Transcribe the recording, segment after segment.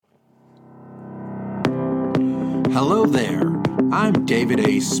Hello there. I'm David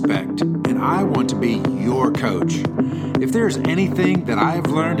A. Specht, and I want to be your coach. If there's anything that I have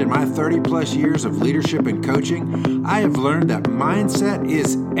learned in my 30 plus years of leadership and coaching, I have learned that mindset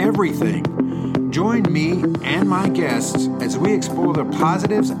is everything. Join me and my guests as we explore the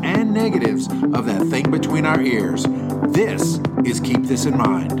positives and negatives of that thing between our ears. This is Keep This in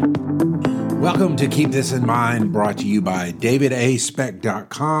Mind. Welcome to Keep This in Mind, brought to you by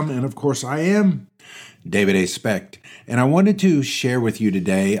davidaspecht.com. And of course, I am David A. Specht. And I wanted to share with you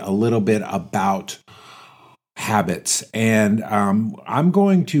today a little bit about habits. And I'm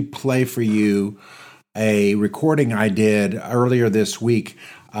going to play for you a recording I did earlier this week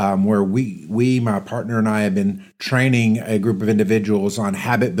where my partner and I have been training a group of individuals on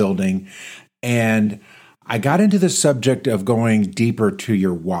habit building. And I got into the subject of going deeper to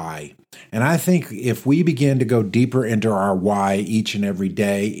your why. And I think if we begin to go deeper into our why each and every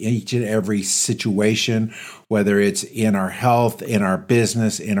day, each and every situation, whether it's in our health, in our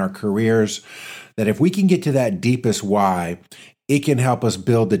business, in our careers, that if we can get to that deepest why, it can help us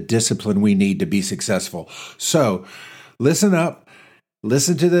build the discipline we need to be successful. So listen up,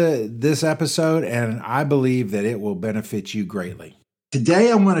 listen to this episode, and I believe that it will benefit you greatly.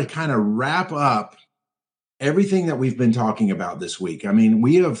 Today, I want to kind of wrap up everything that we've been talking about this week. I mean,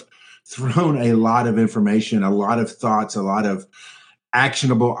 we have thrown a lot of information, a lot of thoughts, a lot of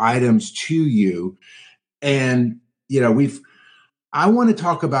actionable items to you. And, I want to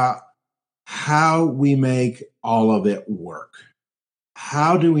talk about how we make all of it work.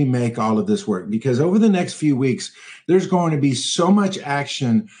 How do we make all of this work? Because over the next few weeks, there's going to be so much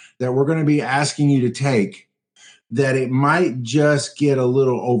action that we're going to be asking you to take that it might just get a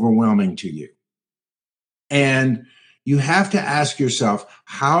little overwhelming to you. And you have to ask yourself,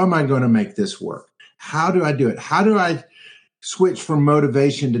 how am I going to make this work? How do I do it? How do I switch from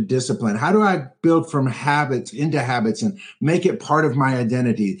motivation to discipline? How do I build from habits into habits and make it part of my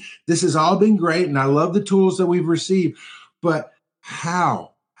identity? This has all been great, and I love the tools that we've received, but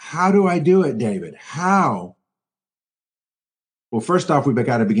how? How do I do it, David? How? Well, first off, we've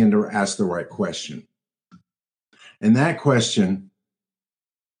got to begin to ask the right question. And that question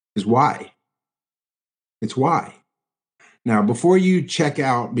is why? It's why. Now, before you check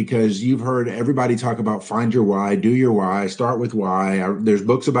out, because you've heard everybody talk about find your why, do your why, start with why. There's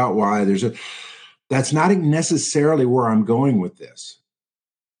books about why. That's not necessarily where I'm going with this.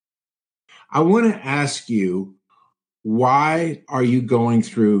 I want to ask you, why are you going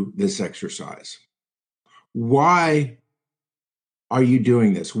through this exercise? Why are you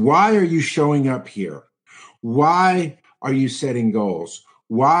doing this? Why are you showing up here? Why are you setting goals?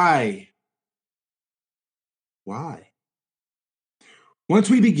 Why? Why? Once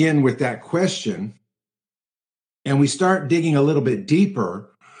we begin with that question and we start digging a little bit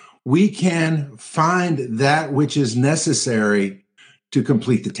deeper, we can find that which is necessary to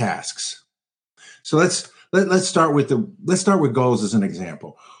complete the tasks. So let's start with goals as an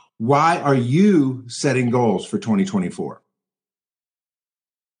example. Why are you setting goals for 2024?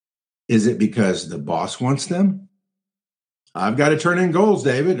 Is it because the boss wants them? I've got to turn in goals,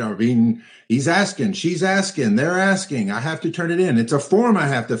 David. I mean, he's asking, she's asking, they're asking. I have to turn it in. It's a form I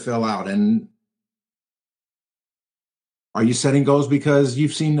have to fill out. And are you setting goals because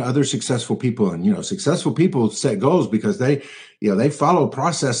you've seen other successful people? And, successful people set goals because they follow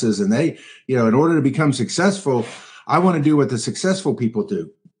processes, and they, in order to become successful, I want to do what the successful people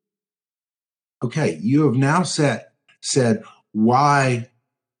do. Okay, you have now said why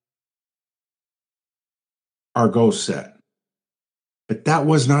are goals set? But that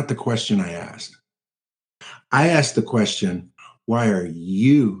was not the question I asked. I asked the question, why are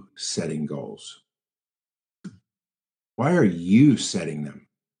you setting goals? Why are you setting them?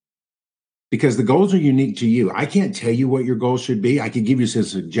 Because the goals are unique to you. I can't tell you what your goals should be. I can give you some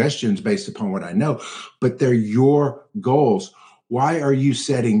suggestions based upon what I know, but they're your goals. Why are you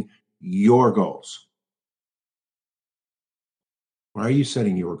setting your goals? Why are you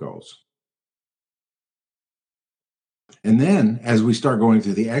setting your goals? And then as we start going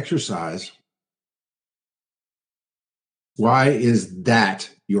through the exercise, why is that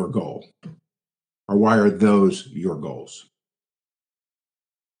your goal? Or why are those your goals?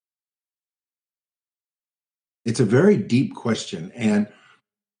 It's a very deep question. And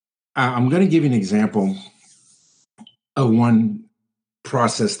I'm going to give you an example of one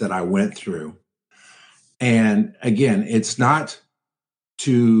process that I went through. And again, it's not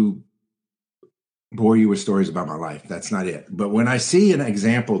to bore you with stories about my life. That's not it. But when I see an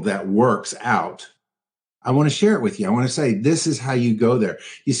example that works out, I want to share it with you. I want to say, this is how you go there.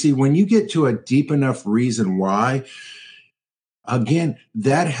 You see, when you get to a deep enough reason why, again,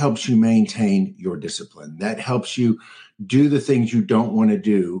 that helps you maintain your discipline. That helps you do the things you don't want to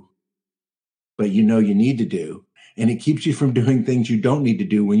do, but you know you need to do. And it keeps you from doing things you don't need to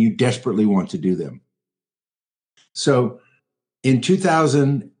do when you desperately want to do them. So in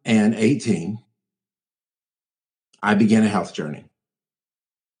 2018, I began a health journey.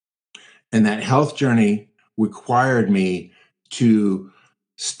 And that health journey required me to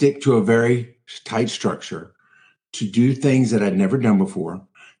stick to a very tight structure, to do things that I'd never done before,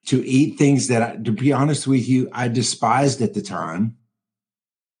 to eat things that, to be honest with you, I despised at the time.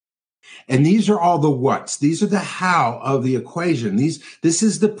 And these are all the whats. These are the how of the equation. This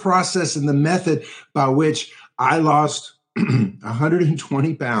is the process and the method by which I lost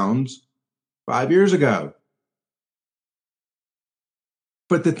 120 pounds 5 years ago.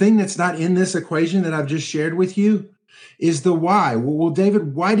 But the thing that's not in this equation that I've just shared with you is the why. Well,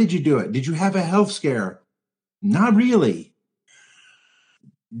 David, why did you do it? Did you have a health scare? Not really.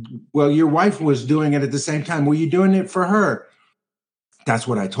 Well, your wife was doing it at the same time. Were you doing it for her? That's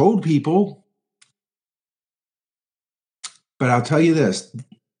what I told people. But I'll tell you this.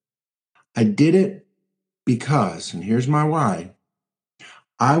 I did it because, and here's my why,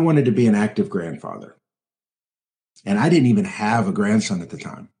 I wanted to be an active grandfather. And I didn't even have a grandson at the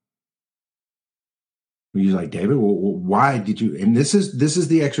time. You're like, David, well, why did you? And this is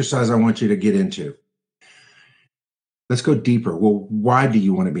the exercise I want you to get into. Let's go deeper. Well, why do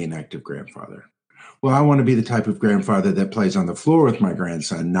you want to be an active grandfather? Well, I want to be the type of grandfather that plays on the floor with my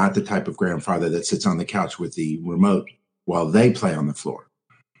grandson, not the type of grandfather that sits on the couch with the remote while they play on the floor.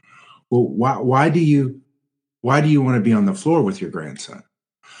 Well, why do you want to be on the floor with your grandson?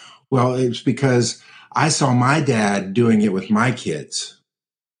 Well, it's because I saw my dad doing it with my kids.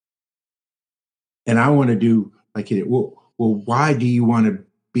 And I want to do like it. Well, why do you want to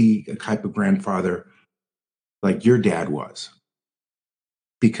be a type of grandfather like your dad was?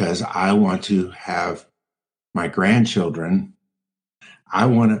 Because I want to have my grandchildren. I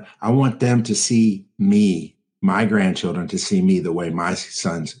want them to see me, my grandchildren, to see me the way my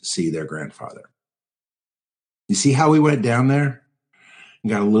sons see their grandfather. You see how we went down there? And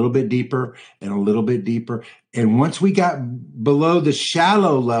got a little bit deeper and a little bit deeper. And once we got below the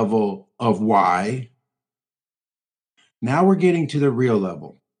shallow level of why, now we're getting to the real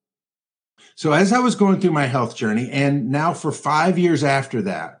level. So as I was going through my health journey, and now for 5 years after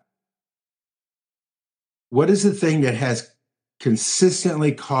that, what is the thing that has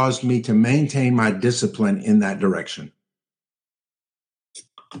consistently caused me to maintain my discipline in that direction?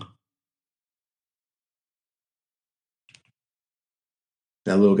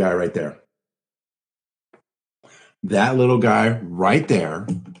 That little guy right there. That little guy right there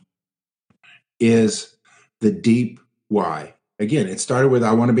is the deep why. Again, it started with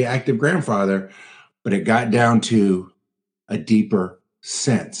I want to be an active grandfather, but it got down to a deeper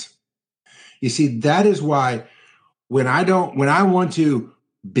sense. You see, that is why when I want to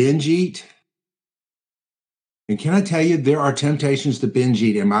binge eat, and can I tell you, there are temptations to binge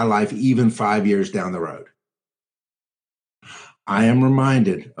eat in my life, even 5 years down the road. I am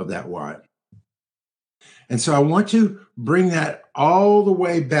reminded of that why. And so I want to bring that all the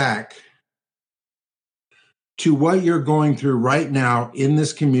way back to what you're going through right now in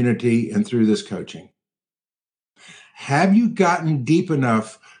this community and through this coaching. Have you gotten deep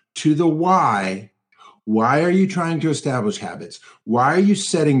enough to the why? Why are you trying to establish habits? Why are you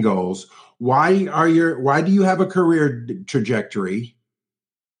setting goals? Why do you have a career trajectory?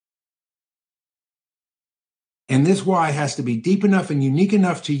 And this why has to be deep enough and unique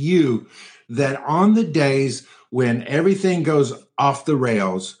enough to you that on the days when everything goes off the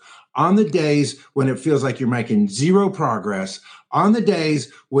rails, on the days when it feels like you're making zero progress, on the days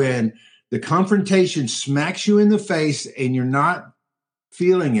when the confrontation smacks you in the face and you're not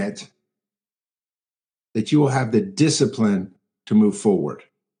feeling it, that you will have the discipline to move forward.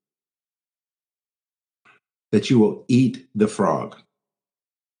 That you will eat the frog.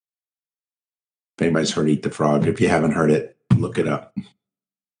 If anybody's heard Eat the Frog, if you haven't heard it, look it up.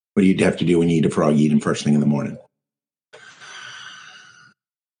 What do you have to do when you eat a frog? You eat him first thing in the morning.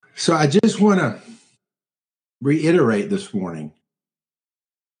 So I just want to reiterate this morning,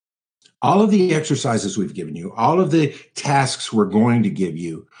 all of the exercises we've given you, all of the tasks we're going to give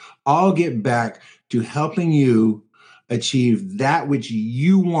you, all get back to helping you achieve that which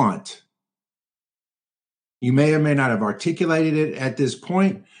you want. You may or may not have articulated it at this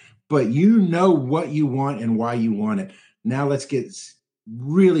point, but you know what you want and why you want it. Now let's get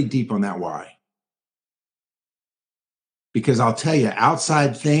really deep on that why. Because I'll tell you,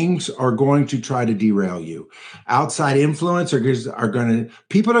 outside things are going to try to derail you. Outside influence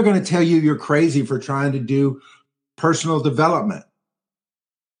people are going to tell you you're crazy for trying to do personal development,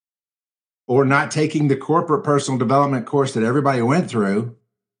 or not taking the corporate personal development course that everybody went through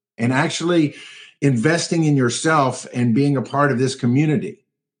and actually investing in yourself and being a part of this community.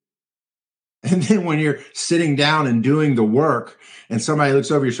 And then when you're sitting down and doing the work and somebody looks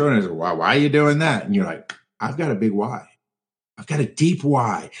over your shoulder and says, why are you doing that? And you're like, I've got a big why. I've got a deep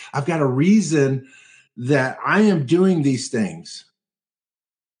why. I've got a reason that I am doing these things.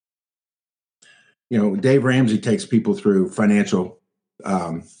 Dave Ramsey takes people through financial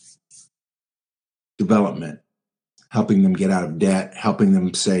development, helping them get out of debt, helping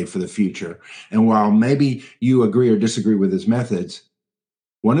them save for the future. And while maybe you agree or disagree with his methods,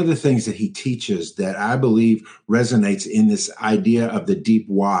 one of the things that he teaches that I believe resonates in this idea of the deep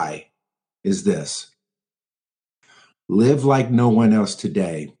why is this: live like no one else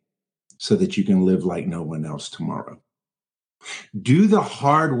today so that you can live like no one else tomorrow. Do the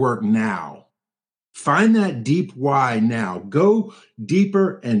hard work now. Find that deep why now. Go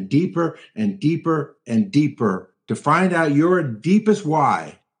deeper and deeper and deeper and deeper to find out your deepest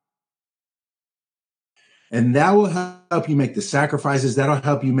why. And that will help you make the sacrifices. That'll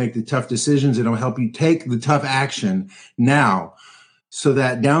help you make the tough decisions. It'll help you take the tough action now so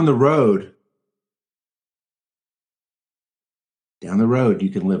that down the road, you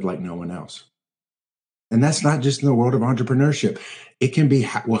can live like no one else. And that's not just in the world of entrepreneurship. It can be,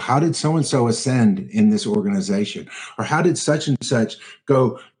 well, how did so-and-so ascend in this organization? Or how did such and such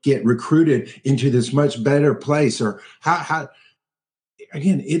go get recruited into this much better place? Or how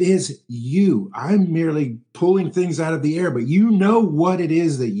again, it is you. I'm merely pulling things out of the air, but you know what it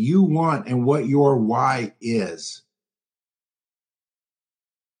is that you want and what your why is.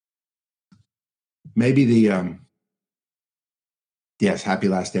 Maybe yes, happy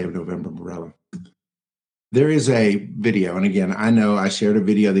last day of November, Morella. There is a video, and again, I know I shared a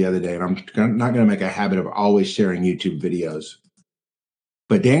video the other day, and I'm not going to make a habit of always sharing YouTube videos.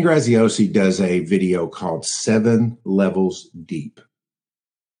 But Dan Graziosi does a video called 7 Levels Deep.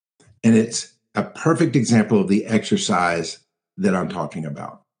 And it's a perfect example of the exercise that I'm talking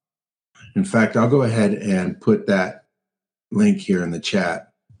about. In fact, I'll go ahead and put that link here in the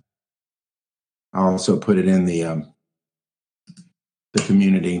chat. I'll also put it in the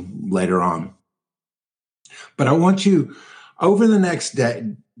community later on. But I want you, over the next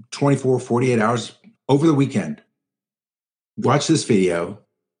day, 24, 48 hours, over the weekend, watch this video.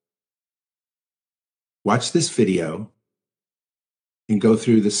 Watch this video and go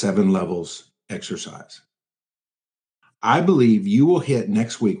through the 7 levels exercise. I believe you will hit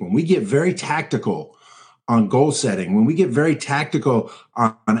next week when we get very tactical on goal setting, when we get very tactical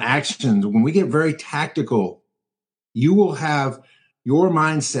on actions, when we get very tactical, you will have your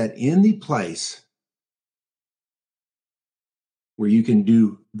mindset in the place where you can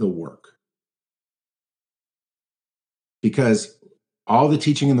do the work. Because all the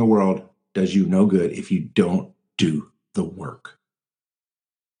teaching in the world does you no good if you don't do the work.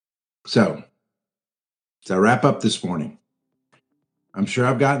 So, as I wrap up this morning, I'm sure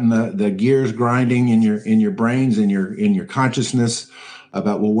I've gotten the gears grinding in your brains and in your consciousness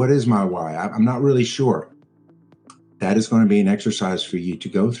about, well, what is my why? I'm not really sure. That is going to be an exercise for you to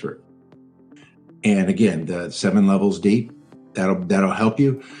go through. And again, the 7 levels deep, that'll help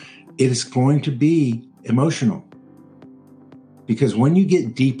you. It is going to be emotional. Because when you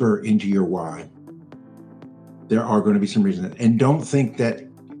get deeper into your why, there are going to be some reasons. And don't think that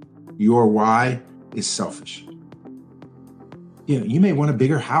your why is selfish. You may want a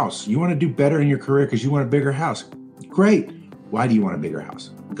bigger house. You want to do better in your career because you want a bigger house. Great. Why do you want a bigger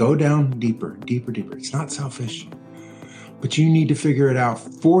house? Go down deeper, deeper, deeper. It's not selfish. But you need to figure it out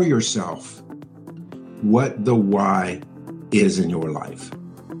for yourself what the why is in your life.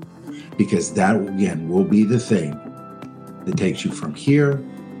 Because that, again, will be the thing that takes you from here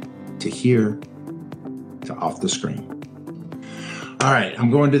to off the screen. All right, I'm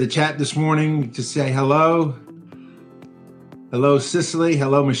going to the chat this morning to say hello. Hello, Cicely.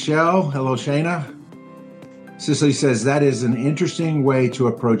 Hello, Michelle. Hello, Shayna. Cicely says that is an interesting way to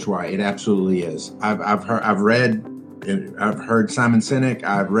approach why. It absolutely is. I've heard Simon Sinek.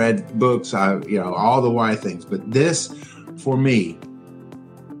 I've read books. All the why things. But this, for me,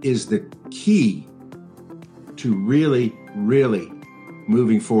 is the key to really, really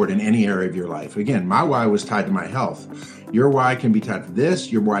moving forward in any area of your life. Again, my why was tied to my health. Your why can be tied to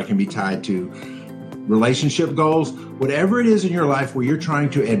this. Your why can be tied to relationship goals. Whatever it is in your life where you're trying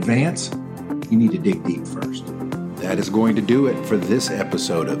to advance, you need to dig deep first. That is going to do it for this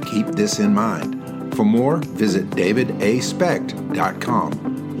episode of Keep This in Mind. For more, visit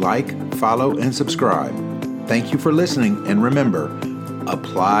davidaspecht.com. Like, follow, and subscribe. Thank you for listening, and remember,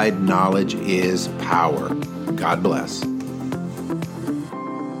 applied knowledge is power. God bless.